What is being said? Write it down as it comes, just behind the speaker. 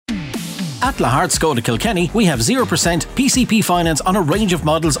At Lahart Skoda Kilkenny, we have 0% PCP finance on a range of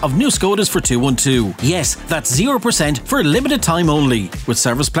models of new Skodas for 212. Yes, that's 0% for a limited time only. With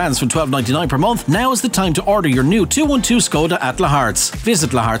service plans from $12.99 per month, now is the time to order your new 212 Skoda at Lahart's.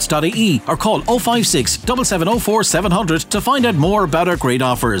 Visit laharts.ie or call 056 7704 700 to find out more about our great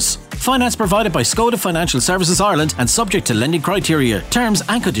offers. Finance provided by Skoda Financial Services Ireland and subject to lending criteria. Terms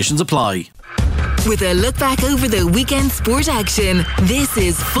and conditions apply. With a look back over the weekend sport action, this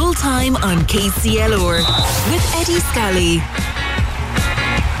is Full Time on KCLR with Eddie Scally.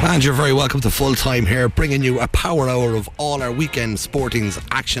 And you're very welcome to Full Time here, bringing you a power hour of all our weekend sporting's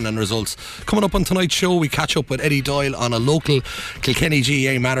action and results. Coming up on tonight's show, we catch up with Eddie Doyle on a local Kilkenny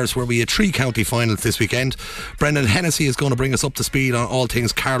GAA matters where we had 3 county finals this weekend. Brendan Hennessy is going to bring us up to speed on all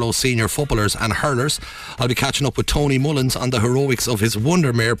things Carlow senior footballers and hurlers. I'll be catching up with Tony Mullins on the heroics of his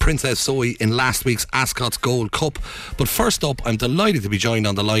wonder mare Princess Zoe in last week's Ascot's Gold Cup. But first up, I'm delighted to be joined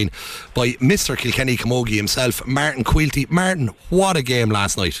on the line by Mr. Kilkenny Camogie himself, Martin Quilty. Martin, what a game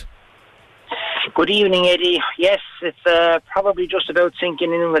last night. Good evening, Eddie. Yes, it's probably just about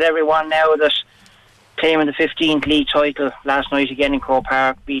sinking in with everyone now that claiming the 15th league title last night again in Croke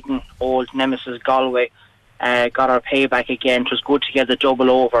Park, beating old nemesis Galway. Got our payback again. It was good to get the double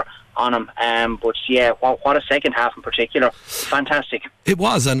over on them. But yeah, what a second half in particular. Fantastic. It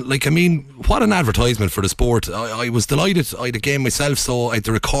was, and what an advertisement for the sport. I was delighted. I had a game myself, so I had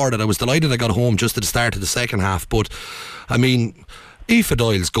to record it. I was delighted I got home just at the start of the second half. But Aoife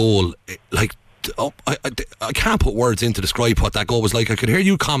Doyle's goal, I can't put words in to describe what that goal was like. I could hear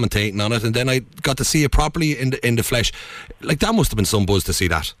you commentating on it, and then I got to see it properly in the flesh. That must have been some buzz to see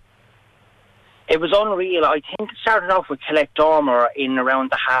that. It was unreal. I think it started off with Colette Dormer in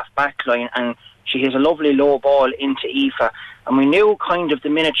around the half back line, and she hits a lovely low ball into Aoife, and we knew kind of the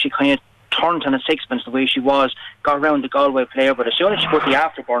minute she kind of turned on a sixpence the way she was, got around the Galway player, but as soon as she put the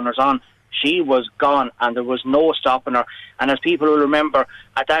afterburners on, she was gone and there was no stopping her. And as people will remember,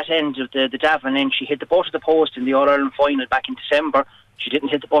 at that end of the Davin end, she hit the butt of the post in the All-Ireland final back in December. She didn't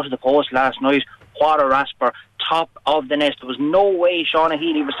hit the butt of the post last night. What a rasper. Top of the nest. There was no way Shauna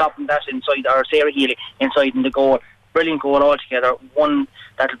Healy was stopping that inside, or Sarah Healy inside in the goal. Brilliant goal altogether. One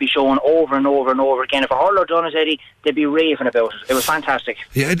that'll be shown over and over and over again. If a hurler done it, Eddie, they'd be raving about it. It was fantastic.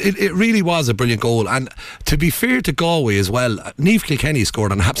 Yeah, it really was a brilliant goal. And to be fair to Galway as well, Niamh Kilkenny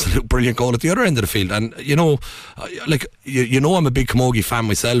scored an absolute brilliant goal at the other end of the field. And you know I'm a big Camogie fan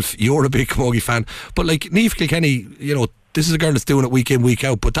myself. You're a big Camogie fan. But Niamh Kilkenny, this is a girl that's doing it week in, week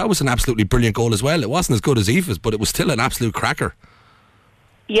out. But that was an absolutely brilliant goal as well. It wasn't as good as Aoife's, but it was still an absolute cracker.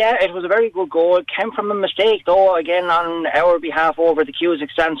 Yeah, it was a very good goal. It came from a mistake, though, again, on our behalf over the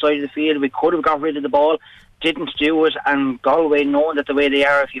Cusack stand side of the field. We could have got rid of the ball, didn't do it, and Galway, knowing that the way they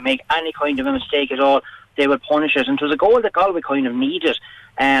are, if you make any kind of a mistake at all, they will punish it. And it was a goal that Galway kind of needed.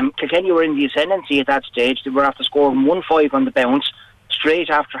 Kilkenny were in the ascendancy at that stage. They were after scoring 1-5 on the bounce, straight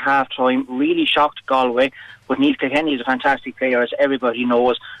after half-time, really shocked Galway. But Niamh Kilkenny is a fantastic player, as everybody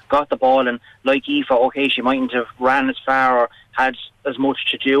knows. Got the ball, and like Aoife, okay, she mightn't have ran as far or had as much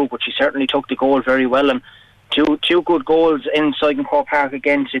to do, but she certainly took the goal very well. And two good goals inside in Croke Park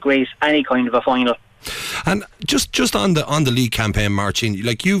again to grace any kind of a final. And just on the league campaign, Martin,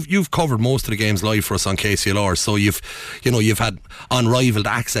 you've covered most of the games live for us on KCLR, so you've had unrivaled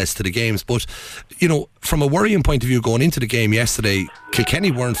access to the games. But from a worrying point of view, going into the game yesterday,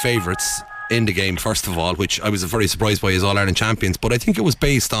 Kilkenny weren't favourites in the game, first of all, which I was very surprised by as All-Ireland champions. But I think it was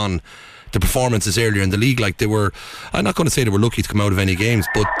based on the performances earlier in the league. I'm not going to say they were lucky to come out of any games,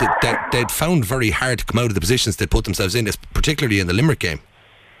 but they'd found very hard to come out of the positions they'd put themselves in, particularly in the Limerick game.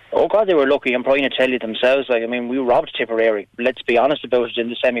 Oh God, they were lucky. I'm trying to tell you themselves. We robbed Tipperary. Let's be honest about it. In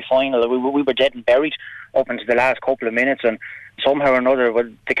the semi-final, we were dead and buried up until the last couple of minutes, and somehow or another,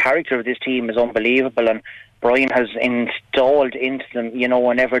 the character of this team is unbelievable, and Brian has installed into them,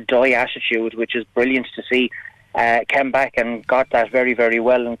 a never die attitude, which is brilliant to see. Came back and got that very, very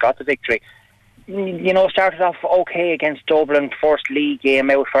well and got the victory. Started off okay against Dublin, first league game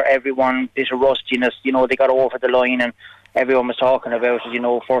out for everyone, bit of rustiness. They got over the line and everyone was talking about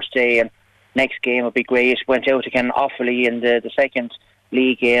it, first day, and next game would be great. Went out again Offaly in the second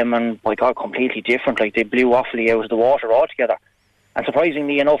league game, and by God, completely different. They blew Offaly out of the water altogether. And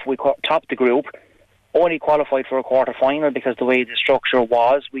surprisingly enough, we topped the group, only qualified for a quarter final because the way the structure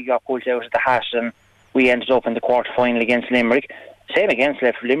was, we got pulled out of the hat and we ended up in the quarter final against Limerick. Same against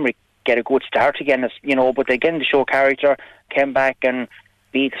Limerick, get a good start again, but again to show character, came back and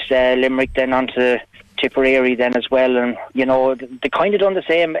beat Limerick, then onto Tipperary then as well. And they kind of done the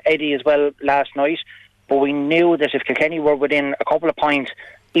same, Eddie, as well last night. But we knew that if Kilkenny were within a couple of points,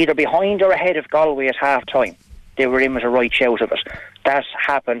 either behind or ahead of Galway at half time, they were in with a right shout of it. That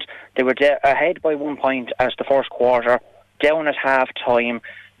happened. They were ahead by 1 point as the first quarter, down at half time.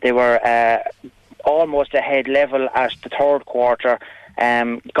 They were almost ahead level at the third quarter.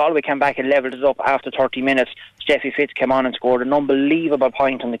 Galway came back and levelled it up after 30 minutes. Steffi Fitz came on and scored an unbelievable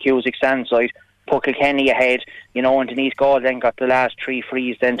point on the Cusack stand side, put Kilkenny ahead, and Denise Gall then got the last 3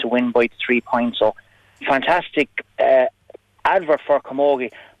 frees then to win by 3 points. So fantastic advert for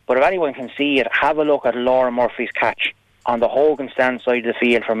Camogie. But if anyone can see it, have a look at Laura Murphy's catch on the Hogan stand side of the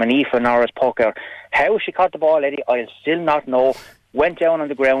field from Anifa Norris puck out. How she caught the ball, Eddie, I'll still not know. Went down on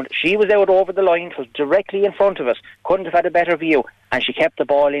the ground. She was out over the line. It was directly in front of us. Couldn't have had a better view. And she kept the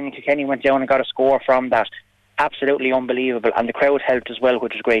ball in, and Kilkenny went down and got a score from that. Absolutely unbelievable. And the crowd helped as well,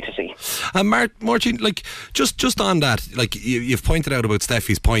 which is great to see. And Martin, just on that, you've pointed out about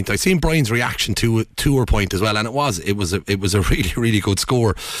Steffi's point. I seen Brian's reaction to her point as well, and it was a really, really good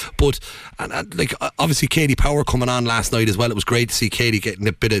score. But obviously Katie Power coming on last night as well. It was great to see Katie getting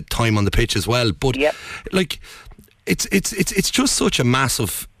a bit of time on the pitch as well. But it's just such a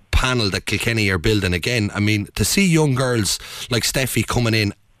massive panel that Kilkenny are building again. I mean, to see young girls like Steffi coming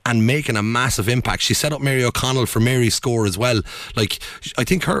in and making a massive impact. She set up Mary O'Connell for Mary's score as well. I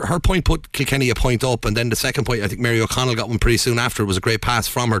think her point put Kilkenny a point up, and then the second point, I think Mary O'Connell got one pretty soon after. It was a great pass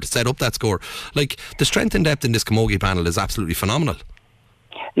from her to set up that score. The strength and depth in this Camogie panel is absolutely phenomenal.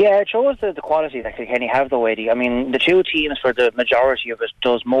 Yeah, it shows the quality that Kilkenny have though, Eddie. I mean, the two teams for the majority of it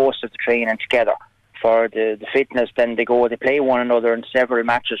does most of the training together. For the fitness, then they play one another in several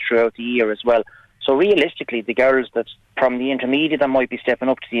matches throughout the year as well. So realistically, the girls that's from the intermediate that might be stepping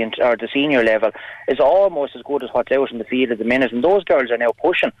up to the senior level is almost as good as what's out in the field at the minute, and those girls are now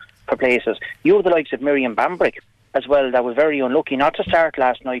pushing for places. You have the likes of Miriam Bambrick as well, that was very unlucky not to start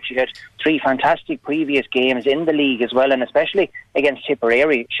last night. She had 3 fantastic previous games in the league as well, and especially against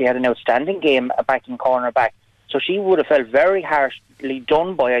Tipperary, she had an outstanding game back in cornerback. So she would have felt very harshly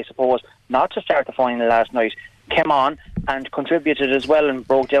done by, I suppose, not to start the final last night. Came on and contributed as well and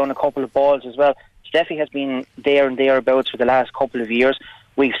broke down a couple of balls as well. Steffi has been there and thereabouts for the last couple of years.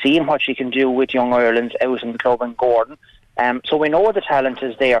 We've seen what she can do with Young Ireland out in the club in Gordon. So we know the talent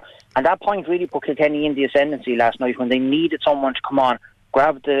is there. And that point really put Kilkenny in the ascendancy last night when they needed someone to come on,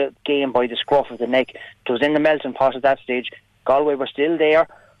 grab the game by the scruff of the neck. It was in the melting pot at that stage. Galway were still there,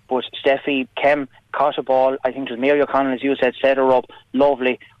 but Steffi caught a ball. I think it was Mary O'Connell, as you said, set her up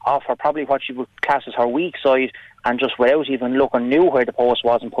lovely off her, probably what she would class as her weak side, and just without even looking, knew where the post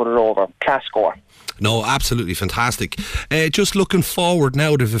was and put it over. Class score. No, absolutely fantastic. Just looking forward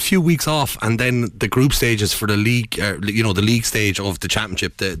now, there's a few weeks off, and then the group stages for the league, the league stage of the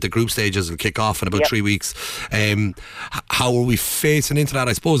championship, the group stages will kick off in about 3 weeks. How are we facing into that?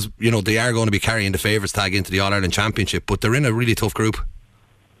 I suppose, they are going to be carrying the favourites tag into the All-Ireland Championship, but they're in a really tough group.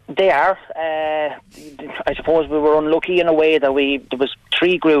 They are. I suppose we were unlucky in a way that there was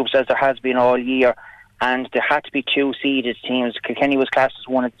 3 groups, as there has been all year, and there had to be 2 seeded teams. Kilkenny was classed as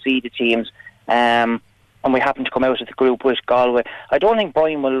one of the seeded teams, and we happened to come out of the group with Galway. I don't think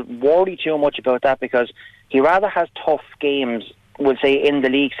Brian will worry too much about that, because he rather has tough games, we'll say, in the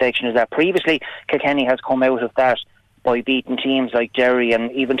league section. Is that previously Kilkenny has come out of that by beating teams like Derry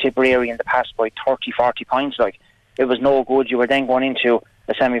and even Tipperary in the past by 30-40 points. It was no good. You were then going into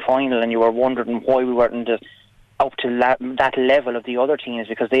a semi-final and you were wondering why we weren't up to that level of the other teams,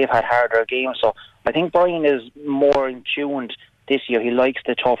 because they've had harder games. So I think Brian is more in tuned this year. He likes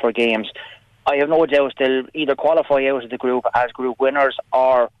the tougher games. I have no doubt they'll either qualify out of the group as group winners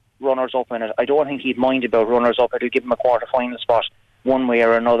or runners-up in it. I don't think he'd mind about runners-up. It'll give him a quarter-final spot one way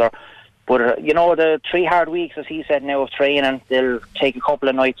or another. But, the 3 hard weeks, as he said now, of training, they'll take a couple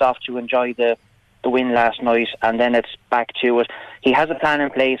of nights off to enjoy the win last night, and then it's back to it. He has a plan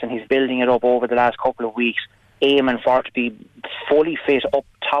in place, and he's building it up over the last couple of weeks, aiming for it to be fully fit up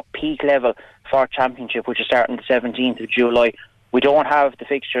top peak level for championship, which is starting the 17th of July. We don't have the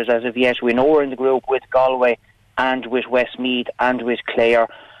fixtures as of yet. We know we're in the group with Galway and with Westmeath and with Clare.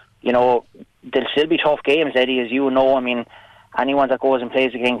 There'll still be tough games, Eddie, as you know. I mean, anyone that goes and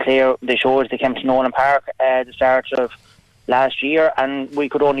plays against Clare, they showed they came to Nolan Park at the start of last year, and we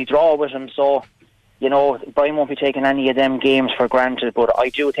could only draw with them. So, Brian won't be taking any of them games for granted, but I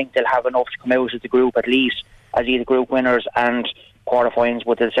do think they'll have enough to come out of the group at least as either group winners and quarterfinals,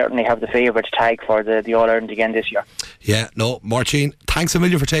 but they'll certainly have the favourites tag for the All-Ireland again this year. Yeah, no, Martin, thanks a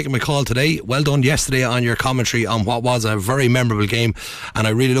million for taking my call today. Well done yesterday on your commentary on what was a very memorable game, and I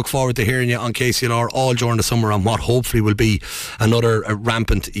really look forward to hearing you on KCLR all during the summer on what hopefully will be another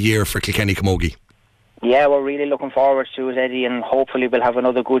rampant year for Kilkenny Camogie. Yeah, we're really looking forward to it, Eddie, and hopefully we'll have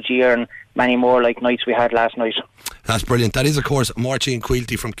another good year and many more like nights we had last night. That's brilliant. That is, of course, Martin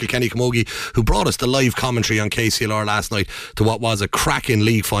Quilty from Kilkenny Camogie, who brought us the live commentary on KCLR last night to what was a cracking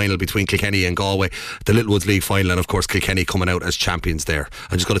league final between Kilkenny and Galway, the Littlewoods League final, and of course Kilkenny coming out as champions there.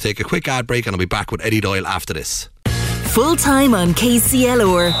 I'm just going to take a quick ad break and I'll be back with Eddie Doyle after this. Full time on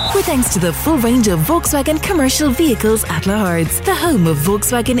KCLR, with thanks to the full range of Volkswagen commercial vehicles at Lahart's, the home of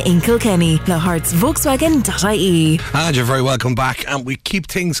Volkswagen in Kilkenny. lahartsvolkswagen.ie. And you're very welcome back, and we keep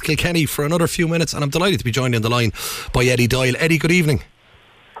things Kilkenny for another few minutes, and I'm delighted to be joined on the line by Eddie Doyle. Eddie, good evening.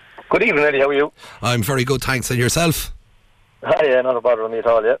 Good evening, Eddie, how are you? I'm very good, thanks. And yourself? Yeah, not a bother with me at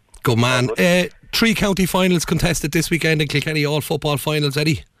all, yeah. Good man. 3 county finals contested this weekend in Kilkenny, all football finals,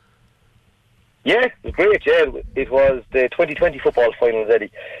 Eddie. Yeah, it was great, yeah. It was the 2020 football finals,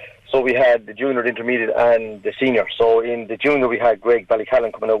 Eddie. So we had the junior, the intermediate and the senior. So in the junior we had Greg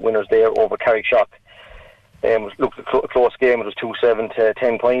Ballycallan coming out winners there over Carrickshock. It looked a close game. It was 2-7 to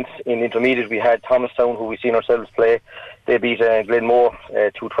 10 points. In the intermediate we had Thomastown, who we've seen ourselves play. They beat Glenmore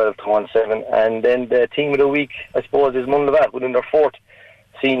 2-12 to 1-7. And then the team of the week, I suppose, is Munlevat, winning their 4th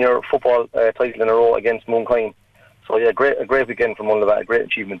senior football title in a row against Mooncoin. So yeah, a great weekend for Munlevat, a great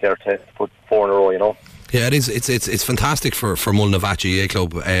achievement there to put 4 in a row, you know. Yeah, it is. It's fantastic for Mulnavat GAA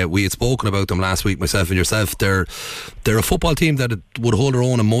Club. We had spoken about them last week, myself and yourself. They're a football team that would hold their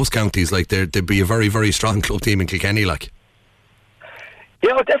own in most counties. Like they'd be a very, very strong club team in Kilkenny. Like,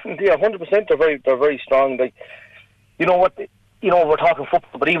 yeah, definitely, 100%. They're very strong. Like, you know what? You know, we're talking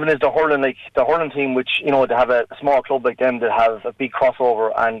football, but even as the hurling team, which, you know, they have a small club like them that have a big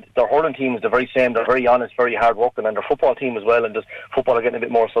crossover, and their hurling team is the very same. They're very honest, very hard working, and their football team as well, and just football are getting a bit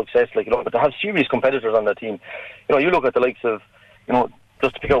more success, like, you know, but they have serious competitors on their team. You know, you look at the likes of, you know,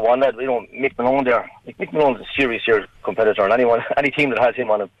 just to pick up one lad, you know, Mick Malone there. Mick Malone's a serious competitor, and any team that has him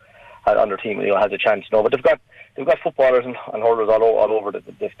on their team, you know, has a chance, you know. But they've got footballers and hurlers all over the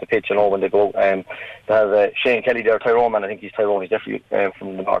pitch, you know, when they go. They have Shane Kelly there, Tyrone man. I think he's Tyrone. He's definitely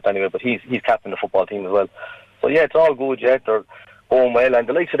from the north anyway, but he's captain of the football team as well. So yeah, it's all good. Yeah, they're going well, and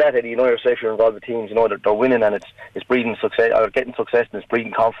the likes of that, Eddie, you know yourself, you're involved with teams. You know, they're winning, and it's breeding success, or getting success, and it's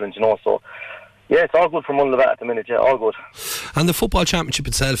breeding confidence. You know, so. Yeah, it's all good for Munlevat at the minute, yeah, all good. And the football championship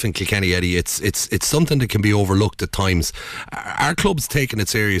itself in Kilkenny, Eddie, it's something that can be overlooked at times. Our club's taking it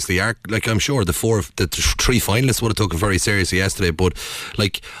seriously. Like, I'm sure the 3 finalists would have taken it very seriously yesterday, but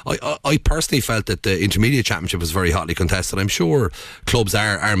like I personally felt that the intermediate championship was very hotly contested. I'm sure clubs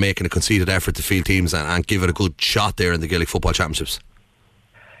are making a conceited effort to field teams and give it a good shot there in the Gaelic football championships.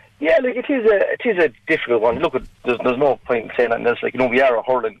 Yeah, like it is a difficult one. Look, there's no point in saying that else. Like, you know, we are a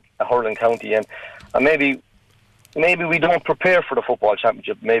hurling county, and maybe we don't prepare for the football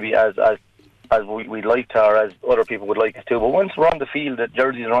championship maybe as we'd like to, or as other people would like us to. But once we're on the field, the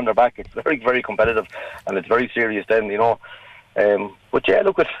jerseys are on their back. It's very, very competitive, and it's very serious then, you know. But yeah,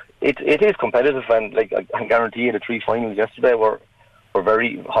 look, it is competitive, and like I can guarantee you, the 3 finals yesterday were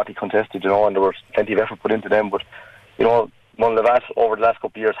very hotly contested, you know, and there was plenty of effort put into them. But you know, Munlevat over the last couple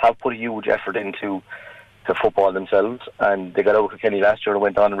of years have put a huge effort into football themselves, and they got out of Kilkenny last year and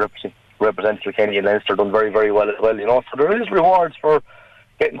went on and represented Kilkenny and Leinster, done very, very well as well, you know. So there is rewards for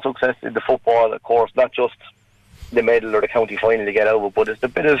getting success in the football, of course, not just the medal or the county final to get out of, but it's a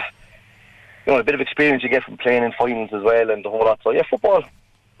bit of experience you get from playing in finals as well, and the whole lot. So football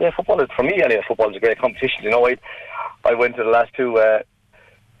is, for me anyway, football is a great competition, you know. I went to the last 2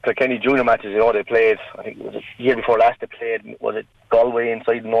 Kilkenny junior matches, you know. They played, I think it was the year before last, they played, was it Galway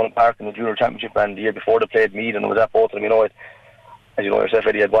inside Nolan Park in the junior championship, and the year before they played Meath, and it was at both of them, you know. As you know yourself,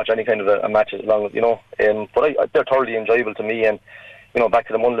 Eddie, I'd watch any kind of a match as long as, you know, but they're thoroughly enjoyable to me. And you know, back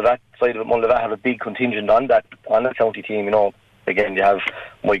to the Munlevat side of it, Munlevat have a big contingent on the county team, you know. Again, you have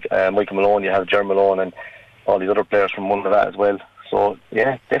Michael Malone, you have Ger Malone, and all these other players from Munlevat as well. So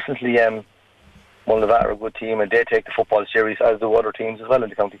yeah, definitely Munlevat are a good team, and they take the football serious, as do other teams as well in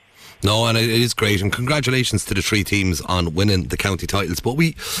the county. No, and it is great, and congratulations to the 3 teams on winning the county titles. But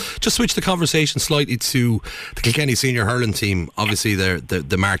we just switch the conversation slightly to the Kilkenny senior hurling team. Obviously they're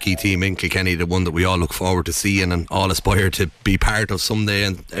the marquee team in Kilkenny, the one that we all look forward to seeing and all aspire to be part of someday,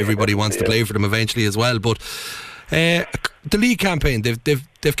 and everybody wants to play for them eventually as well. But the league campaign,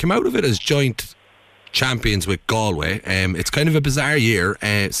 they've come out of it as joint champions with Galway. It's kind of a bizarre year,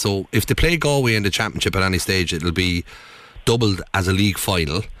 so if they play Galway in the championship at any stage, it'll be doubled as a league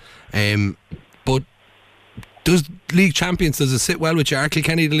final. But does league champions, does it sit well with you? Are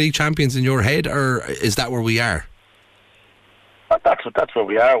Kilkenny the league champions in your head, or is that where we are? That's where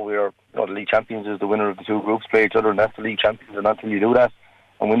we are. We are, you know, the league champions is the winner of the 2 groups play each other, and that's the league champions. And until you do that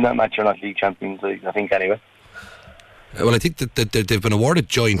and win that match, you're not league champions, I think, anyway. Well, I think that they've been awarded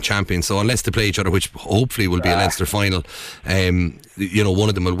joint champions, so unless they play each other, which hopefully will be a Leinster final, one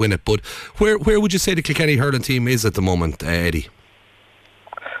of them will win it. But where would you say the Kilkenny hurling team is at the moment, Eddie?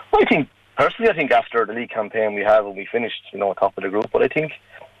 Well, I think after the league campaign we have, and we finished, top of the group, but I think,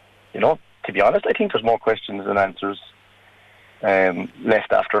 to be honest, I think there's more questions than answers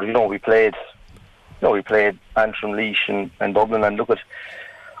left after. We played Antrim, Laois and Dublin, and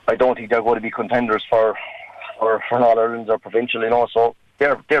I don't think they're going to be contenders for All Ireland or provincial, so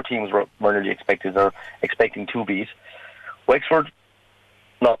their teams were nearly expected. They're expecting to beat. Wexford,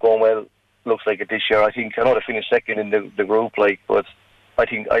 not going well, looks like it this year. I know they finished second in the group, but I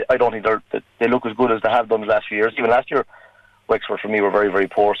don't think they look as good as they have done the last few years. Even last year, Wexford for me were very, very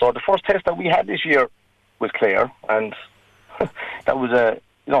poor. So the first test that we had this year was Clare, and that was a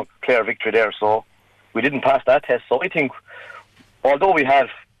Clare victory there. So we didn't pass that test. So I think, although we have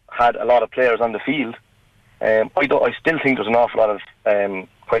had a lot of players on the field, I still think there's an awful lot of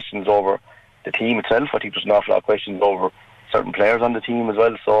questions over the team itself. I think there's an awful lot of questions over certain players on the team as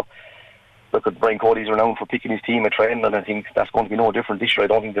well. So look at Brian Cody's renowned for picking his team at training, and I think that's going to be no different this year. I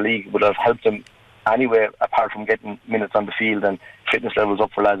don't think the league would have helped him anyway, apart from getting minutes on the field and fitness levels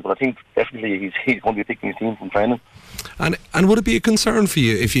up for lads. But I think definitely he's going to be picking his team from training. And would it be a concern for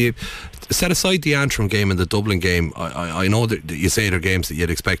you if you set aside the Antrim game and the Dublin game? I know that you say they're games that you'd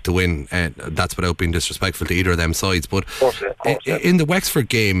expect to win, and that's without being disrespectful to either of them sides. But in the Wexford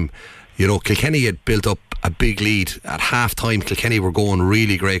game, Kilkenny had built up a big lead at half time. Kilkenny were going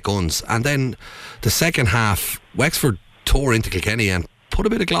really great guns, and then the second half Wexford tore into Kilkenny and put a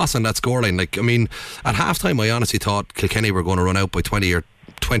bit of gloss on that scoreline. At half time I honestly thought Kilkenny were going to run out by 20 or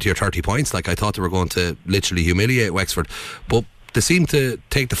 30 points. I thought they were going to literally humiliate Wexford, but they seemed to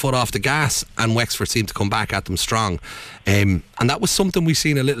take the foot off the gas, and Wexford seemed to come back at them strong, and that was something we've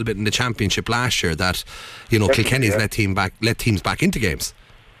seen a little bit in the Championship last year, that Kilkenny's let teams back into games.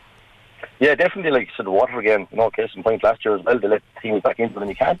 Yeah, definitely. The Waterford game, case in point last year as well, they let teams back into them,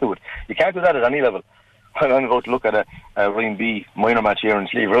 and you can't do it. You can't do that at any level. I'm about to look at a Ryan B minor match here in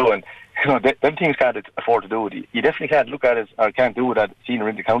Slieve Row, and them teams can't afford to do it. You definitely can't look at it, or can't do it at senior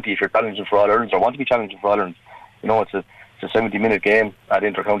inter-county if you're challenging for All Ireland or want to be challenging for All Ireland. It's a 70-minute game at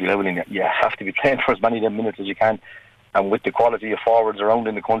inter-county level, and you have to be playing for as many of them minutes as you can. And with the quality of forwards around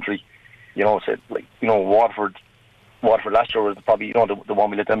in the country, Waterford last year was probably the one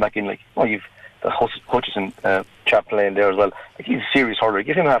we let them back in. You've the Hutchison chap playing there as well. He's a serious hurler.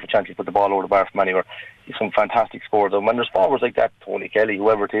 Give him half a chance to put the ball over the bar from anywhere. He's some fantastic scores. And when there's forwards like that, Tony Kelly,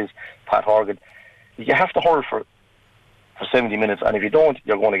 whoever it is, Pat Horgan, you have to hurl for 70 minutes, and if you don't,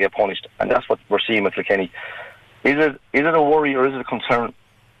 you're going to get punished. And that's what we're seeing with Kilkenny. Is it a worry or is it a concern?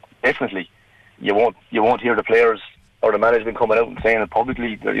 Definitely. You won't hear the players or the management coming out and saying it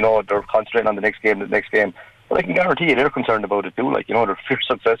publicly. They're concentrating on the next game. But I can guarantee you they're concerned about it too. They're fierce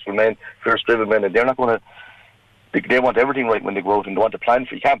successful men, fierce driven men, and they're not going to. They want everything right when they go out, and they want to plan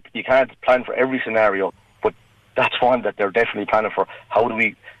for. You can't plan for every scenario, but that's one that they're definitely planning for. How do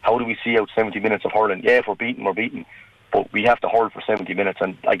we see out 70 minutes of hurling? Yeah, if we're beaten, we're beaten. But we have to hurl for 70 minutes,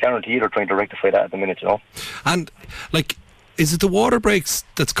 and I guarantee you they're trying to rectify that at the minute. And is it the water breaks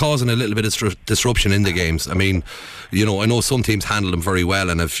that's causing a little bit of disruption in the games? I know some teams handle them very well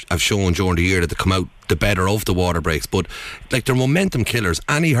and have shown during the year that they come out the better of the water breaks, but they're momentum killers.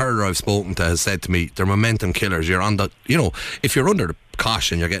 Any hurler I've spoken to has said to me they're momentum killers. You're on if you're under the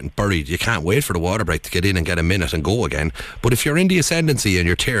cosh and you're getting buried, you can't wait for the water break to get in and get a minute and go again. But if you're in the ascendancy and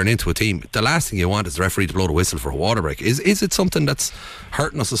you're tearing into a team, the last thing you want is the referee to blow the whistle for a water break. Is it something that's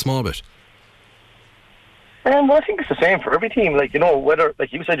hurting us a small bit? Well, I think it's the same for every team. Whether,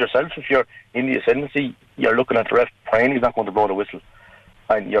 like you said yourself, if you're in the ascendancy, you're looking at the ref praying he's not going to blow the whistle,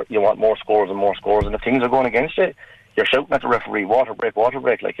 and you want more scores, and if things are going against you, you're shouting at the referee, water break.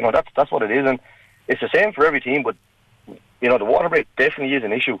 That's what it is, and it's the same for every team. But the water break definitely is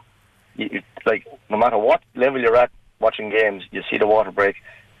an issue. No matter what level you're at watching games, you see the water break,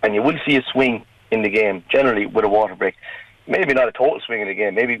 and you will see a swing in the game generally with a water break. Maybe not a total swing in the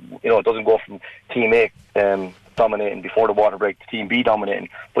game. Maybe it doesn't go from Team A dominating before the water break to Team B dominating.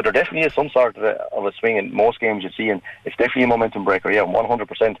 But there definitely is some sort of a swing in most games you see, and it's definitely a momentum breaker. Yeah,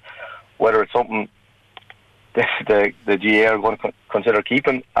 100%. Whether it's something the GA are going to consider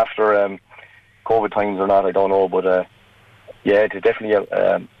keeping after COVID times or not, I don't know. But it's definitely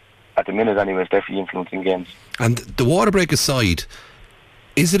at the minute anyway, it's definitely influencing games. And the water break aside,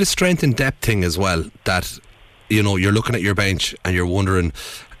 is it a strength and depth thing as well that? You're looking at your bench and you're wondering,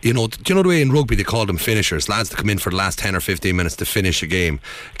 do you know the way in rugby they call them finishers, lads that come in for the last 10 or 15 minutes to finish a game?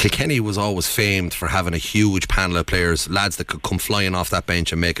 Kilkenny was always famed for having a huge panel of players, lads that could come flying off that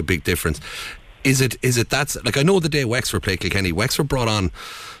bench and make a big difference. is it that's like, I know the day Wexford played Kilkenny, Wexford brought on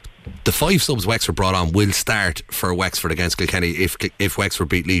the 5 subs Wexford brought on will start for Wexford against Kilkenny if Wexford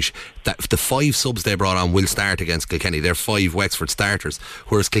beat Laois. That the 5 subs they brought on will start against Kilkenny. They're 5 Wexford starters,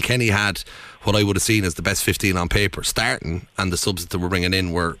 whereas Kilkenny had what I would have seen as the best 15 on paper starting, and the subs that they were bringing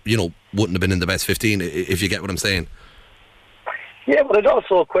in were, wouldn't have been in the best 15, if you get what I'm saying. Yeah, but it's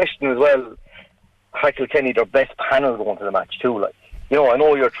also a question as well, had Kilkenny their best panel going to the match too, like. I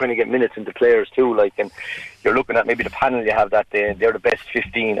know you're trying to get minutes into players too, like, and you're looking at maybe the panel you have that day, and they're the best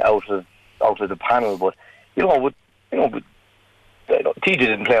 15 out of the panel. But TJ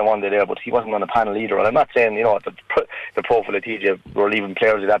didn't play on one day there, but he wasn't on the panel either. And I'm not saying the profile of TJ, we're leaving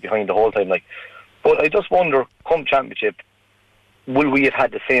players like that behind the whole time, like. But I just wonder, come championship, will we have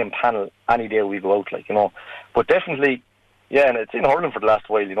had the same panel any day we go out, like, But definitely, yeah, and it's in hurling for the last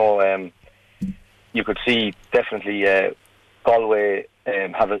while, you could see definitely. Galway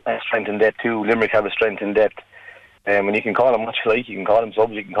have a strength in depth too. Limerick have a strength in depth. And you can call them what you like, you can call them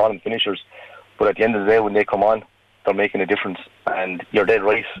subs, you can call them finishers. But at the end of the day, when they come on, they're making a difference. And you're dead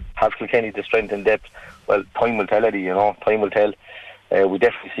right. Have Kilkenny the strength in depth? Well, time will tell, Eddie, time will tell. We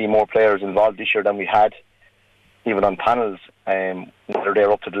definitely see more players involved this year than we had, even on panels. Whether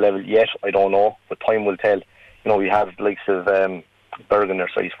they're up to the level yet, I don't know. But time will tell. We have the likes of Bergen, or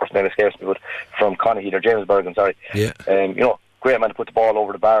sorry, his first name escapes me, but from Connacht, or James Bergen, sorry. Yeah. Great man to put the ball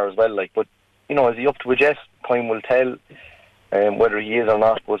over the bar as well, like. But is he up to it yet? Time will tell whether he is or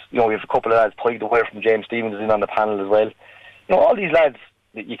not. But we have a couple of lads plugged away from James Stevens in on the panel as well. All these lads,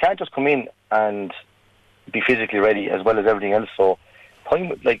 you can't just come in and be physically ready as well as everything else. So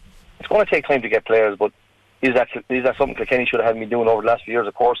time, like, it's going to take time to get players. But is that something Kilkenny should have had me doing over the last few years?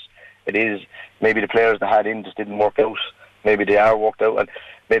 Of course it is. Maybe the players they had in just didn't work out. Maybe they are worked out, and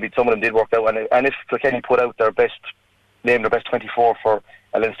maybe some of them did work out. And if Kilkenny put out their best 24 for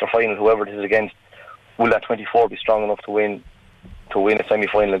a Leinster final, whoever it is against, will that 24 be strong enough to win a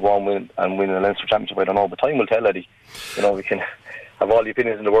semi-final, go on win a Leinster championship? I don't know, but time will tell, Eddie. We can have all the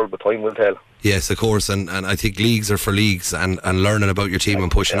opinions in the world, but time will tell. Yes, of course, and I think leagues are for leagues, and learning about your team and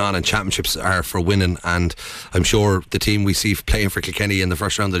pushing on, and championships are for winning. And I'm sure the team we see playing for Kilkenny in the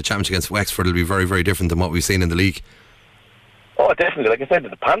first round of the championship against Wexford will be very, very different than what we've seen in the league. Oh, definitely. Like I said,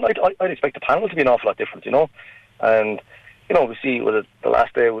 the panel, I'd expect the panel to be an awful lot different, And, we see with the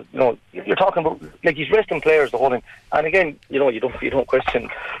last day, you're talking about, like, he's resting players the whole time. And again, you don't question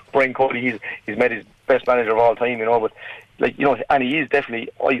Brian Cody. He's made his best manager of all time, but, like, and he is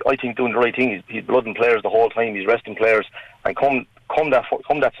definitely, I think, doing the right thing. He's blooding players the whole time. He's resting players. And come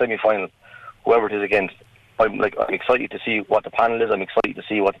that semi-final, whoever it is against, I'm excited to see what the panel is. I'm excited to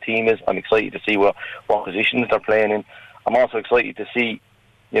see what the team is. I'm excited to see what positions they're playing in. I'm also excited to see,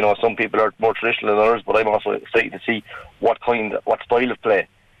 some people are more traditional than others, but I'm also excited to see what style of play.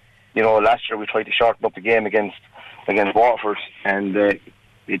 Last year we tried to shorten up the game against Waterford, and it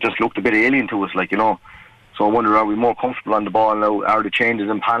just looked a bit alien to us, So I wonder, are we more comfortable on the ball now? Are the changes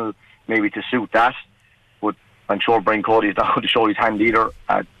in panel maybe to suit that? But I'm sure Brian Cody is not going to show his hand either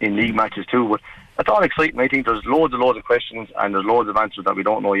in league matches too. But it's all exciting. I think there's loads of questions, and there's loads of answers that we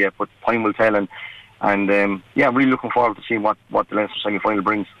don't know yet, but time will tell. And I'm really looking forward to seeing what the Leinster semi-final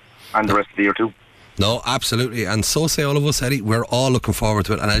brings, and the rest of the year too. No, absolutely, and so say all of us, Eddie. We're all looking forward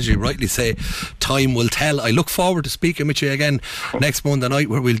to it, and as you rightly say, time will tell. I look forward to speaking with you again next Monday night,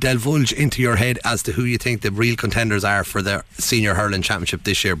 where we'll divulge into your head as to who you think the real contenders are for the Senior Hurling Championship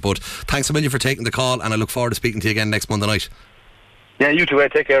this year. But thanks a million for taking the call, and I look forward to speaking to you again next Monday night. Yeah, you too,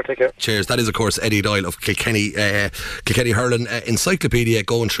 Ed. Take care. Cheers. That is, of course, Eddie Doyle of Kilkenny Hurling Encyclopedia,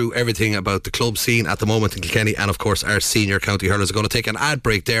 going through everything about the club scene at the moment in Kilkenny, and of course our senior county hurlers. Are going to take an ad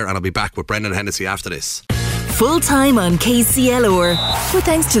break there, and I'll be back with Brendan Hennessy after this. Full time on KCLR, with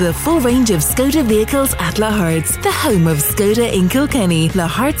thanks to the full range of Skoda vehicles at Lahart's, the home of Skoda in Kilkenny.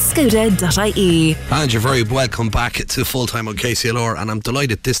 lahartskoda.ie. And you're very welcome back to Full Time on KCLR, and I'm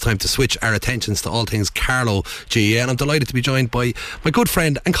delighted this time to switch our attentions to all things Carlow GAA, and I'm delighted to be joined by my good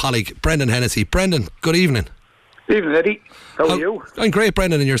friend and colleague Brendan Hennessy. Brendan, good evening. Evening, Eddie. How are you? I'm great,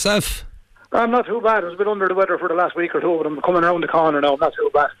 Brendan, and yourself? I'm not too bad. I was a bit under the weather for the last week or two, but I'm coming around the corner now. I'm not too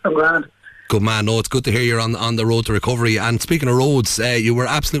bad. I'm grand. Good man. No, it's good to hear you're on the road to recovery. And speaking of roads, you were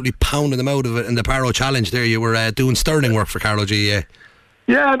absolutely pounding them out of it in the Paro Challenge there. You were doing sterling work for Carlow GAA.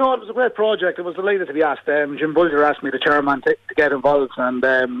 Yeah, no, it was a great project. I was delighted to be asked. Jim Bulger asked me, the chairman, to get involved, and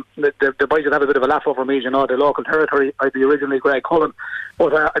the boys would have a bit of a laugh over me, the local territory. I'd be originally Greg Cullen,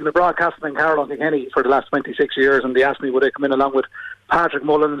 but I'm a broadcaster in Carlow and Kilkenny for the last 26 years, and they asked me would I come in along with Patrick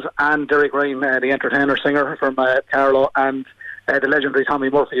Mullins and Derek Ryan, the entertainer singer from Carlow, and the legendary Tommy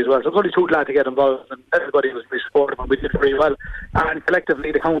Murphy as well. So I was only too glad to get involved, and everybody was very supportive, and we did very well. And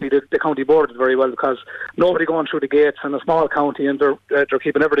collectively, the county board did very well, because nobody going through the gates in a small county, and they're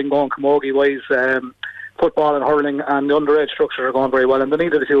keeping everything going camogie-wise. Football and hurling and the underage structure are going very well, and they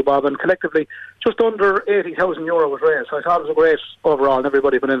needed a few bob, and collectively just under €80,000 was raised, so I thought it was a great overall, and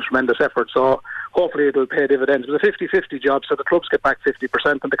everybody put in tremendous effort, so hopefully it will pay dividends. It was a 50-50 job, so the clubs get back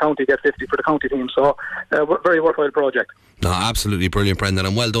 50% and the county get 50 for the county team, so very worthwhile project. No, absolutely brilliant, Brendan,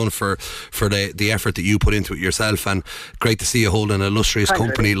 and well done for the effort that you put into it yourself, and great to see you holding an illustrious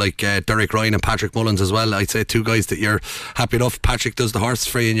company like Derek Ryan and Patrick Mullins as well. I'd say two guys that you're happy enough. Patrick does the horse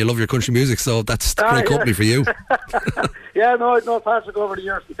for you and you love your country music, so that's great company for you. Yeah, no, Patrick over the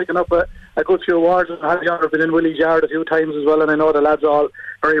years been picking up a good few awards, and I had the honour of being in Willie's Yard a few times as well, and I know the lads all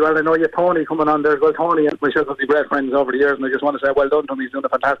very well. I know you Tony coming on there as well. Tony and myself have been great friends over the years, and I just want to say well done to him. He's done a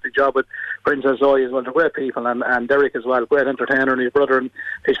fantastic job with Princess Zoe as well. They're great people, and Derek as well, great entertainer, and his brother and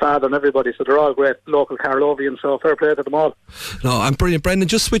his father and everybody, so they're all great local Carlovians, so fair play to them all. No, I'm brilliant, Brendan.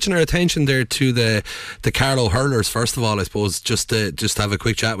 Just switching our attention there to the Carlow hurlers first of all, I suppose, just to have a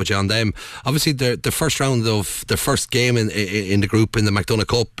quick chat with you on them. Obviously the first round of the first game in the group in the McDonagh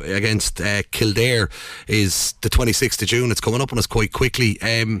Cup against Kildare is the 26th of June. It's coming up on us quite quickly.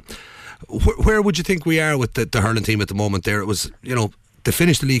 Where would you think we are with the hurling team at the moment there? It was, they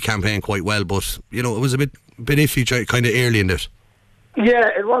finished the league campaign quite well, but it was a bit iffy kind of early in it. Yeah,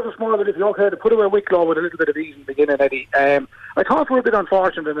 it was a small bit iffy. Okay, to put away Wicklow with a little bit of ease in the beginning, Eddie. I thought we were a bit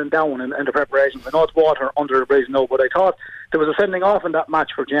unfortunate and down in the preparations. I know it's water under the bridge now, but I thought there was a sending off in that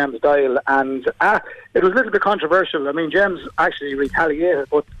match for James Dial, and it was a little bit controversial. I mean, James actually retaliated,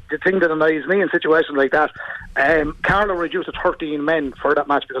 but the thing that annoys me in situations like that, Carlow reduced to 13 men for that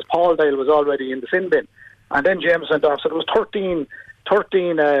match because Paul Dial was already in the sin bin, and then James sent off, so there was 13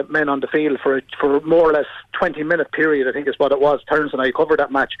 men on the field for more or less 20-minute period, I think is what it was. Terence and I covered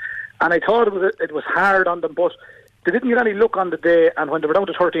that match, and I thought it was hard on them, but they didn't get any luck on the day, and when they were down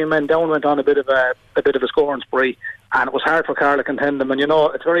to 13 men, down went on a bit of a scoring spree, and it was hard for Carlow to contend them. And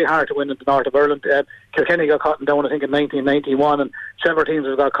it's very hard to win in the north of Ireland. Kilkenny got caught down, I think, in 1991, and several teams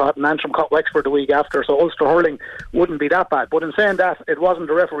have got caught, and Antrim caught Wexford the week after, so Ulster hurling wouldn't be that bad. But in saying that, it wasn't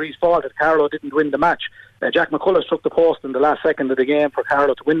the referee's fault that Carlow didn't win the match. Jack McCullough took the post in the last second of the game for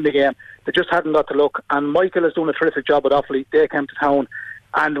Carlow to win the game. They just hadn't got the luck, and Michael is doing a terrific job at Offaly. They came to town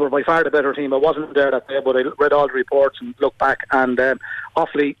and were by far the better team. I wasn't there that day, but I read all the reports and looked back, and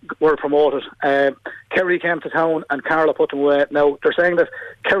Offaly were promoted. Kerry came to town and Carlow put them away. Now, they're saying that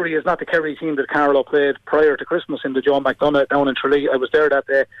Kerry is not the Kerry team that Carlow played prior to Christmas in the Joe McDonagh down in Tralee. I was there that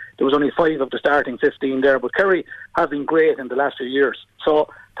day. There was only 5 of the starting 15 there, but Kerry have been great in the last few years. So,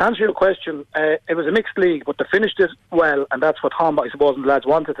 to answer your question, it was a mixed league, but they finished it well, and that's what Tom, I suppose, and the lads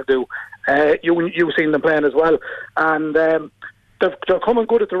wanted to do. You've seen them playing as well, and they're coming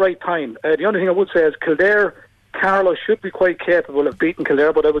good at the right time. The only thing I would say is Carlow should be quite capable of beating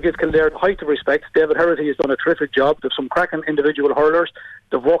Kildare, but I would give Kildare the height of respect. David Herity has done a terrific job. There's some cracking individual hurlers.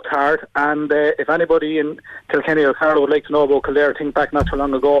 They've worked hard, and if anybody in Kilkenny or Carlow would like to know about Kildare, think back not too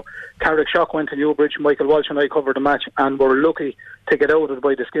long ago, Carrick Shock went to Newbridge, Michael Walsh and I covered the match, and were lucky to get out of it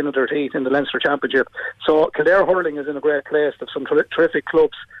by the skin of their teeth in the Leinster Championship. So Kildare hurling is in a great place. There's some terrific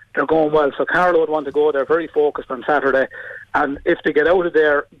clubs. They're going well, so Carlow would want to go there very focused on Saturday, and if they get out of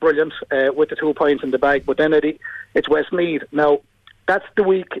there, brilliant, with the 2 points in the bag. But then, Eddie, it's Westmeath. Now, that's the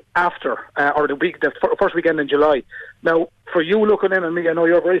week after, or the first weekend in July. Now, for you looking in, and me, I know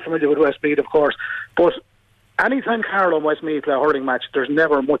you're very familiar with Westmeath, of course, but anytime Carlow and Westmeath play a hurling match, there's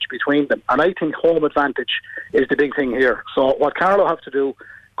never much between them, and I think home advantage is the big thing here. So what Carlow have to do,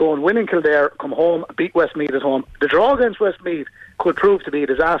 go and win in Kildare, come home, beat Westmeath at home. The draw against Westmeath could prove to be a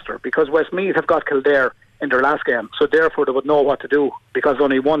disaster, because Westmeath have got Kildare in their last game, so therefore they would know what to do, because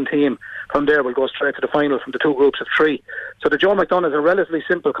only one team from there will go straight to the final from the 2 groups of 3. So the Joe McDonagh is a relatively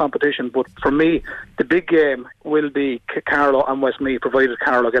simple competition, but for me the big game will be Carlow and Westmeath, provided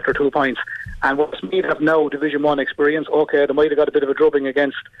Carlow get their 2 points. And Westmeath have now Division 1 experience. Okay, they might have got a bit of a drubbing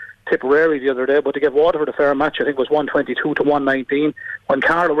against Tipperary the other day, but to give Waterford a fair match, I think it was 122 to 119 when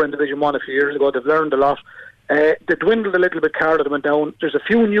Carlow were in Division 1 a few years ago. They've learned a lot. They dwindled a little bit, Carlow, they went down. There's a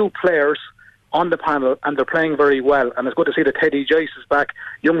few new players on the panel, and they're playing very well, and it's good to see that Teddy Joyce is back.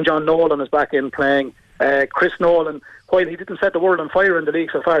 Young John Nolan is back in playing. Chris Nolan, while he didn't set the world on fire in the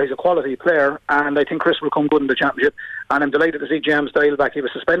league so far, he's a quality player, and I think Chris will come good in the championship. And I'm delighted to see James Dial back. He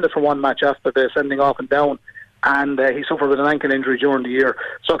was suspended for 1 match after the sending off and down, and he suffered with an ankle injury during the year.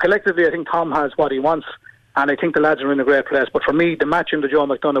 So collectively I think Tom has what he wants. and I think the lads are in a great place. But for me, the match in the Joe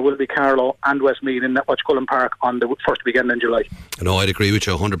McDonagh will be Carlow and Westmeath in Watchcullen Park on the first weekend in July. No, I'd agree with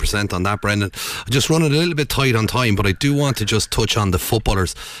you 100% on that, Brendan. I'm just running a little bit tight on time, but I do want to just touch on the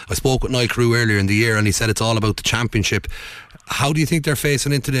footballers. I spoke with Niall Crew earlier in the year, and he said it's all about the championship. How do you think they're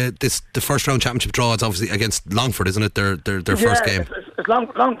facing into the first round championship draw? It's obviously against Longford, isn't it? Their first game. It's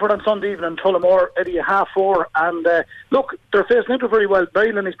Longford on Sunday evening, Tullamore, Eddie, 4:30. And look, they're facing into very well.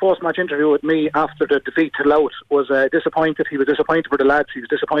 Bale in his post-match interview with me after the defeat to Louth was disappointed. He was disappointed for the lads. He was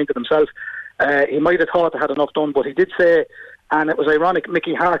disappointed himself. He might have thought they had enough done, but he did say, and it was ironic,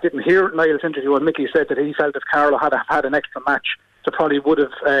 Mickey Hart didn't hear Niall's interview, and Mickey said that he felt if Carlow had an extra match, that probably would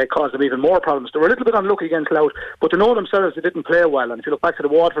have caused them even more problems. They were a little bit unlucky against Louth, but they know themselves they didn't play well. And if you look back to the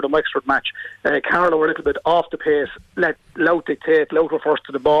Waterford and Wexford match, Carlow were a little bit off the pace, let Louth dictate. Louth were first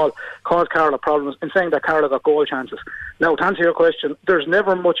to the ball, caused Carlow problems. In saying that, Carlow got goal chances. Now, to answer your question, there's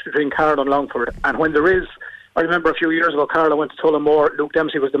never much between Carlow and Longford, and when there is, I remember a few years ago, Carlow went to Tullamore, Luke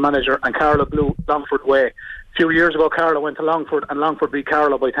Dempsey was the manager, and Carlow blew Longford away. A few years ago, Carlow went to Longford, and Longford beat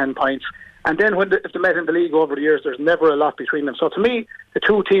Carlow by 10 points. And then if they met in the league over the years, there's never a lot between them. So to me, the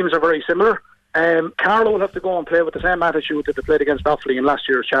two teams are very similar. Carlow will have to go and play with the same attitude that they played against Offaly in last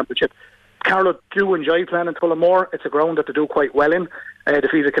year's championship. Carlow do enjoy playing in Tullamore. It's a ground that they do quite well in.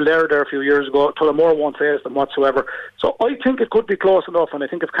 Defeated Kildare there a few years ago. Tullamore won't face them whatsoever. So I think it could be close enough, and I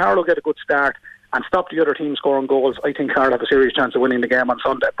think if Carlow get a good start and stop the other team scoring goals, I think Carlow have a serious chance of winning the game on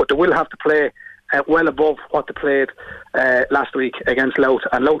Sunday. But they will have to play well above what they played last week against Louth,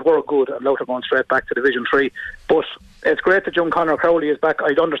 and Louth were good, and Louth are going straight back to Division 3. But it's great that young Conor Crowley is back.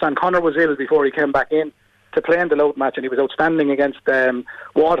 I'd understand Conor was ill before he came back in to play in the Louth match, and he was outstanding against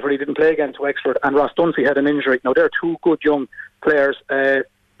Waterford. He didn't play against Wexford, and Ross Dunphy had an injury. Now they're two good young players.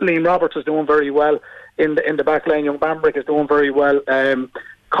 Liam Roberts is doing very well in the back line. Young Bambrick is doing very well.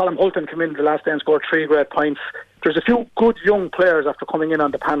 Colin Hulton came in the last day and scored 3 great points. There's a few good young players after coming in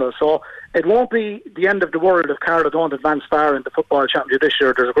on the panel, so it won't be the end of the world if Carlow don't advance far in the football championship this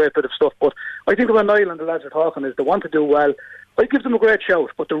year. There's a great bit of stuff, but I think when Niall and the lads are talking is they want to do well. I give them a great shout,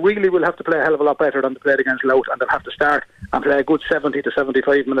 but they really will have to play a hell of a lot better than they played against Louth, and they'll have to start and play a good 70 to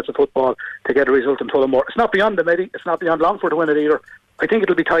 75 minutes of football to get a result in Tullamore. It's not beyond them, Eddie. It's not beyond Longford to win it either. I think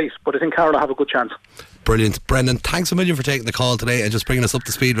it'll be tight, but I think Carlow have a good chance. Brilliant. Brendan, thanks a million for taking the call today and just bringing us up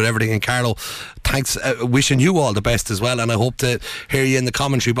to speed with everything in Carlow. Thanks, wishing you all the best as well, and I hope to hear you in the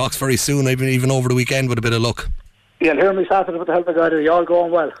commentary box very soon, even over the weekend with a bit of luck. You'll hear me Saturday with the help of God. You're all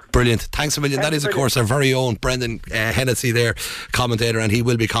going well. Brilliant. Thanks a million. That is, of course, our very own Brendan Hennessy there, commentator, and he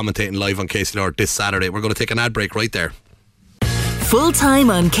will be commentating live on KCLR this Saturday. We're going to take an ad break right there. Full time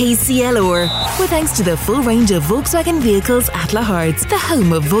on KCLR, with thanks to the full range of Volkswagen vehicles at Lahart's, the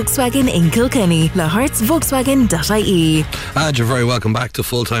home of Volkswagen in Kilkenny. Lahart'sVolkswagen.ie. And you're very welcome back to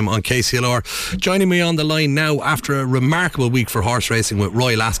Full Time on KCLR. Joining me on the line now after a remarkable week for horse racing with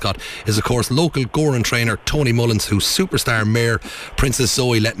Royal Ascot is, of course, local Goran trainer Tony Mullins, whose superstar mare Princess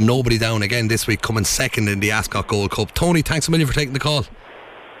Zoe let nobody down again this week, coming second in the Ascot Gold Cup. Tony, thanks a million for taking the call.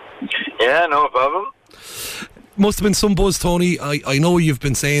 Yeah, no problem. Must have been some buzz, Tony. I know you've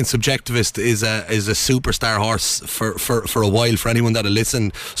been saying Subjectivist is a superstar horse for a while. For anyone that'll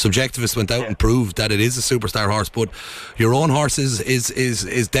listen, Subjectivist went out and proved that it is a superstar horse, but your own horse is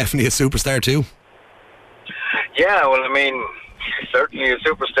definitely a superstar too. Yeah, well, I mean, certainly a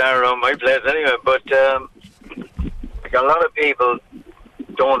superstar around my place anyway, but like a lot of people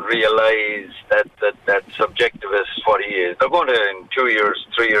don't realise that Subjectivist is what he is. They're going to, in 2 years,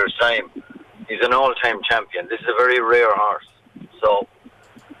 3 years time, he's an all-time champion. This is a very rare horse. So,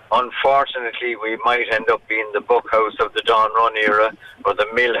 unfortunately, we might end up being the Buckhouse of the Don Run era or the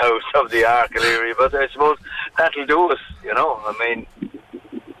Millhouse of the Arkle era, but I suppose that'll do us, you know. I mean,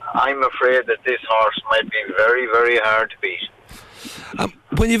 I'm afraid that this horse might be very, very hard to beat.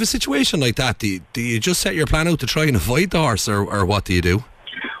 When you have a situation like that, do you just set your plan out to try and avoid the horse, or what do you do?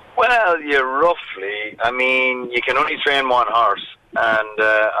 Well, I mean, you can only train one horse, and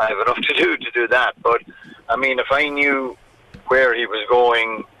I have enough to do that. But I mean, if I knew where he was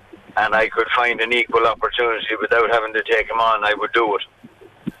going and I could find an equal opportunity without having to take him on, I would do it.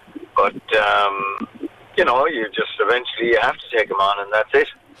 But you know, you just eventually have to take him on, and that's it.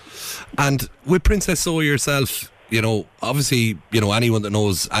 And with Princess Zoe yourself, you know, obviously, you know, anyone that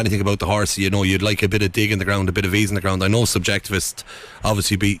knows anything about the horse, you know, you'd like a bit of dig in the ground, a bit of ease in the ground. I know Subjectivist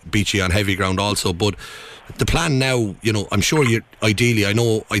obviously beat you on heavy ground also, but the plan now, you know, I'm sure you ideally, I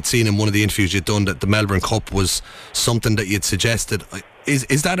know I'd seen in one of the interviews you'd done that the Melbourne Cup was something that you'd suggested.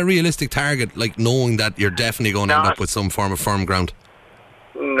 Is that a realistic target, like knowing that you're definitely going to end up with some form of firm ground?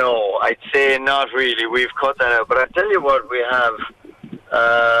 No, I'd say not really. We've cut that out. But I tell you what, we have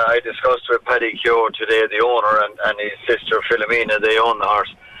I discussed with Paddy Keogh today, the owner, and his sister Philomena. They own the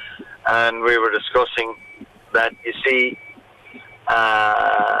horse, and we were discussing that. You see,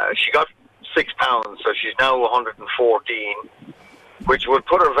 she got £6, so she's now 114, which would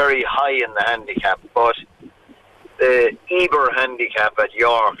put her very high in the handicap. But the Eber handicap at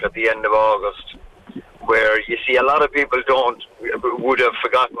York at the end of August, where you see a lot of people would have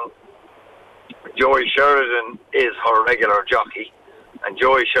forgotten, Joey Sheridan is her regular jockey, and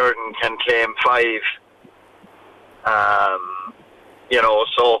Joey Sheridan can claim 5.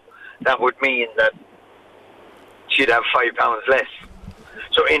 So that would mean that she'd have £5 less.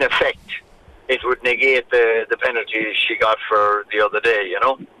 So in effect, it would negate the penalties she got for the other day,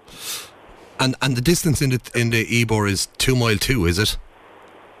 And the distance in the Ebor is 2 mile 2, is it?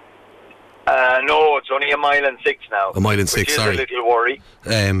 No, it's only 1.6 miles now. 1.6 miles, which is sorry. a little worry.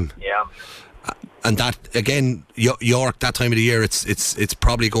 Yeah. And that again, York that time of the year, it's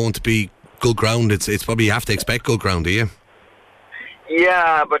probably going to be good ground. It's probably, you have to expect good ground, do you?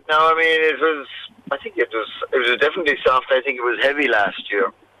 Yeah, but no, I mean it was definitely soft. I think it was heavy last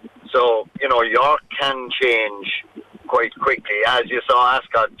year. So York can change quite quickly, as you saw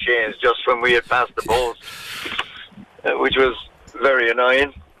Ascot change just when we had passed the post, which was very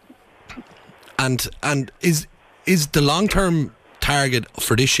annoying. And is the long term target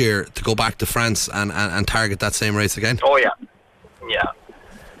for this year to go back to France and target that same race again? Oh yeah.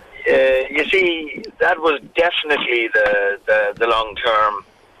 You see, that was definitely the long term,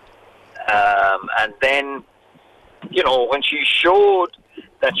 and then when she showed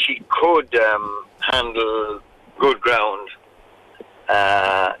that she could handle good ground,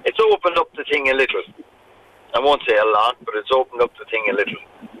 it's opened up the thing a little. I won't say a lot, but it's opened up the thing a little.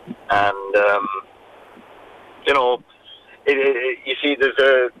 And you see, there's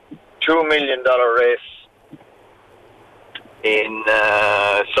a $2 million race in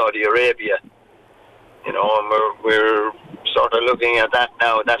Saudi Arabia, and we're sort of looking at that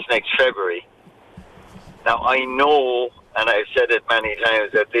now. That's next February. Now I know, and I've said it many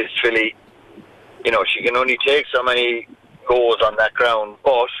times, that this filly, she can only take so many goals on that ground,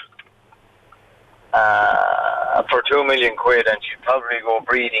 but for £2 million, and she'd probably go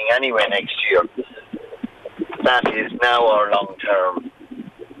breeding anyway next year. That is now our long-term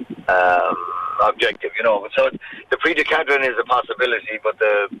objective, So the Prix de Cadran is a possibility, but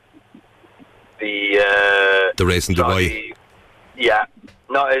the race in Dubai. Yeah,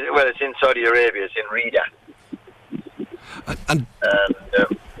 no, it's in Saudi Arabia. It's in Riyadh. And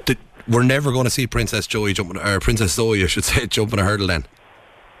we're never going to see Princess Zoe, jumping a hurdle then.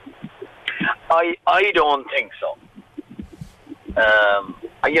 I don't think so.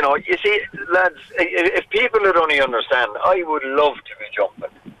 You see, lads, if people would only understand, I would love to be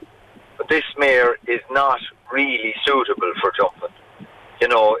jumping, but this mare is not really suitable for jumping.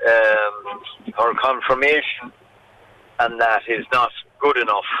 Her conformation and that is not good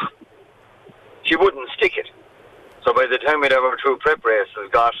enough. She wouldn't stick it. So by the time we'd have our 2 prep races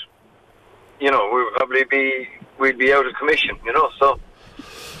got, we'd be out of commission, So,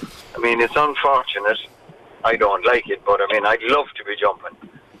 I mean, it's unfortunate. I don't like it, but I mean, I'd love to be jumping,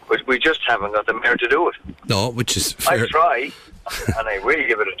 but we just haven't got the mare to do it. No, which is fair. I try, and I will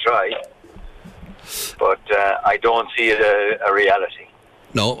give it a try, but I don't see it a reality.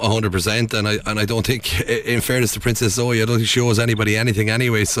 No, 100%, and I don't think, in fairness to Princess Zoe, I don't think she owes anybody anything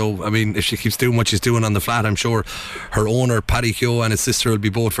anyway. So I mean, if she keeps doing what she's doing on the flat, I'm sure her owner Paddy Keogh and his sister will be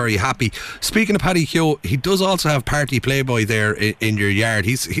both very happy. Speaking of Paddy Keogh, he does also have Party Playboy there in your yard.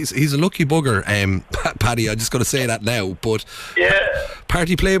 He's a lucky bugger, Paddy. I'm just going to say that now, but yeah,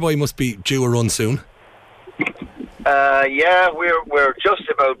 Party Playboy must be due a run soon. Yeah, we're just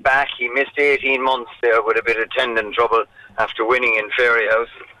about back. He missed 18 months there with a bit of tendon trouble after winning in Fairyhouse,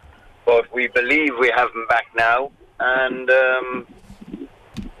 but we believe we have him back now, and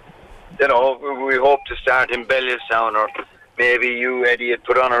we hope to start in Bellevstown, or maybe you, Eddie, had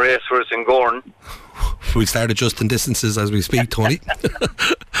put on a race for us in Gorn. We start adjusting distances as we speak, Tony.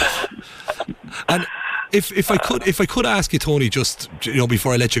 And if I could ask you, Tony, just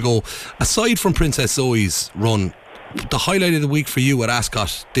before I let you go, aside from Princess Zoe's run, the highlight of the week for you at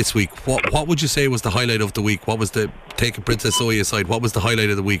Ascot this week, what would you say was the highlight of the week? What was taking Princess Zoe aside, what was the highlight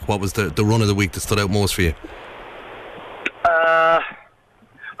of the week? What was the run of the week that stood out most for you? Well,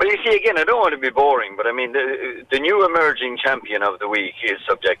 you see, again, I don't want to be boring, but I mean, the new emerging champion of the week is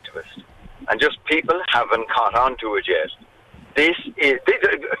Subjectivist, and just people haven't caught on to it yet. This is,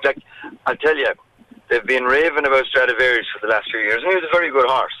 like, I'll tell you, they've been raving about Stradivarius for the last few years, and he was a very good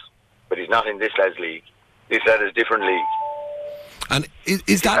horse, but he's not in this lad's league. This lad is a different league. And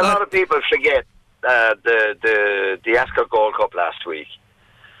is that a lot of people forget the Ascot Gold Cup last week.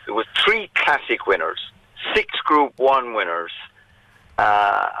 It was 3 classic winners, 6 Group 1 winners,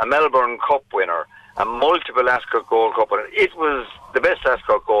 a Melbourne Cup winner, a multiple Ascot Gold Cup winner. It was the best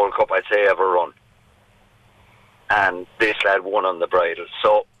Ascot Gold Cup I'd say ever run. And this lad won on the bridle.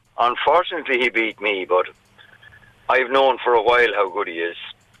 So, unfortunately, he beat me, but I've known for a while how good he is.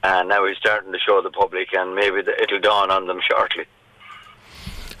 And now he's starting to show the public, and maybe it'll dawn on them shortly.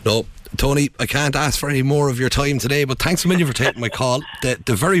 No, Tony, I can't ask for any more of your time today, but thanks a million for taking my call. The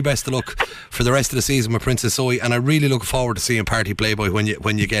very best of luck for the rest of the season with Princess Zoe, and I really look forward to seeing Party Playboy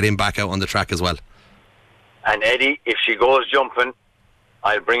when you get him back out on the track as well. And Eddie, if she goes jumping,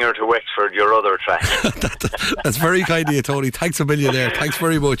 I'll bring her to Wexford, your other track. That's very kind of you, Tony. Thanks a million there. Thanks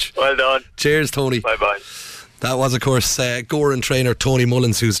very much. Well done. Cheers, Tony. Bye-bye. That was, of course, Goran trainer Tony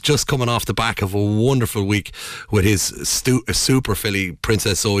Mullins, who's just coming off the back of a wonderful week with his super filly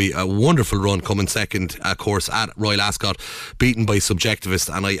Princess Zoe. A wonderful run, coming second, of course, at Royal Ascot, beaten by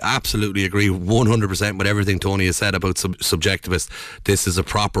Subjectivist. And I absolutely agree 100% with everything Tony has said about Subjectivist. This is a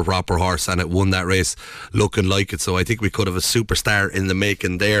proper horse, and it won that race looking like it. So I think we could have a superstar in the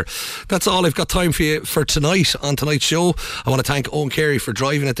making there. That's all I've got time for you for tonight on tonight's show. I want to thank Owen Carey for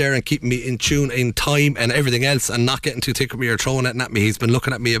driving it there and keeping me in tune in time and everything else, and not getting too thick with me or throwing it at me. He's been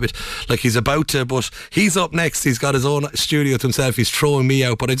looking at me a bit like he's about to, but he's up next. He's got his own studio to himself. He's throwing me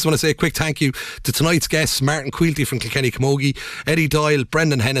out. But I just want to say a quick thank you to tonight's guests, Martin Quilty from Kilkenny Camogie, Eddie Doyle,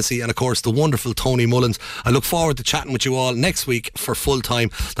 Brendan Hennessy, and of course the wonderful Tony Mullins. I look forward to chatting with you all next week for Full Time.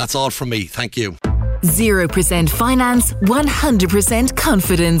 That's all from me. Thank you. 0% finance, 100%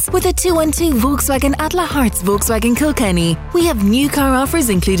 confidence with a 212 Volkswagen at La Hart's Volkswagen Kilkenny. We have new car offers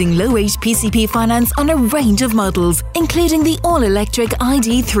including low-rate PCP finance on a range of models, including the all-electric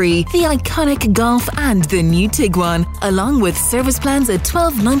ID3, the iconic Golf and the new Tiguan, along with service plans at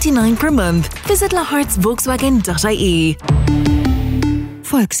 $12.99 per month. Visit lahartsvolkswagen.ie.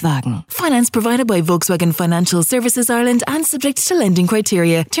 Volkswagen. Finance provided by Volkswagen Financial Services Ireland and subject to lending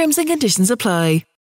criteria. Terms and conditions apply.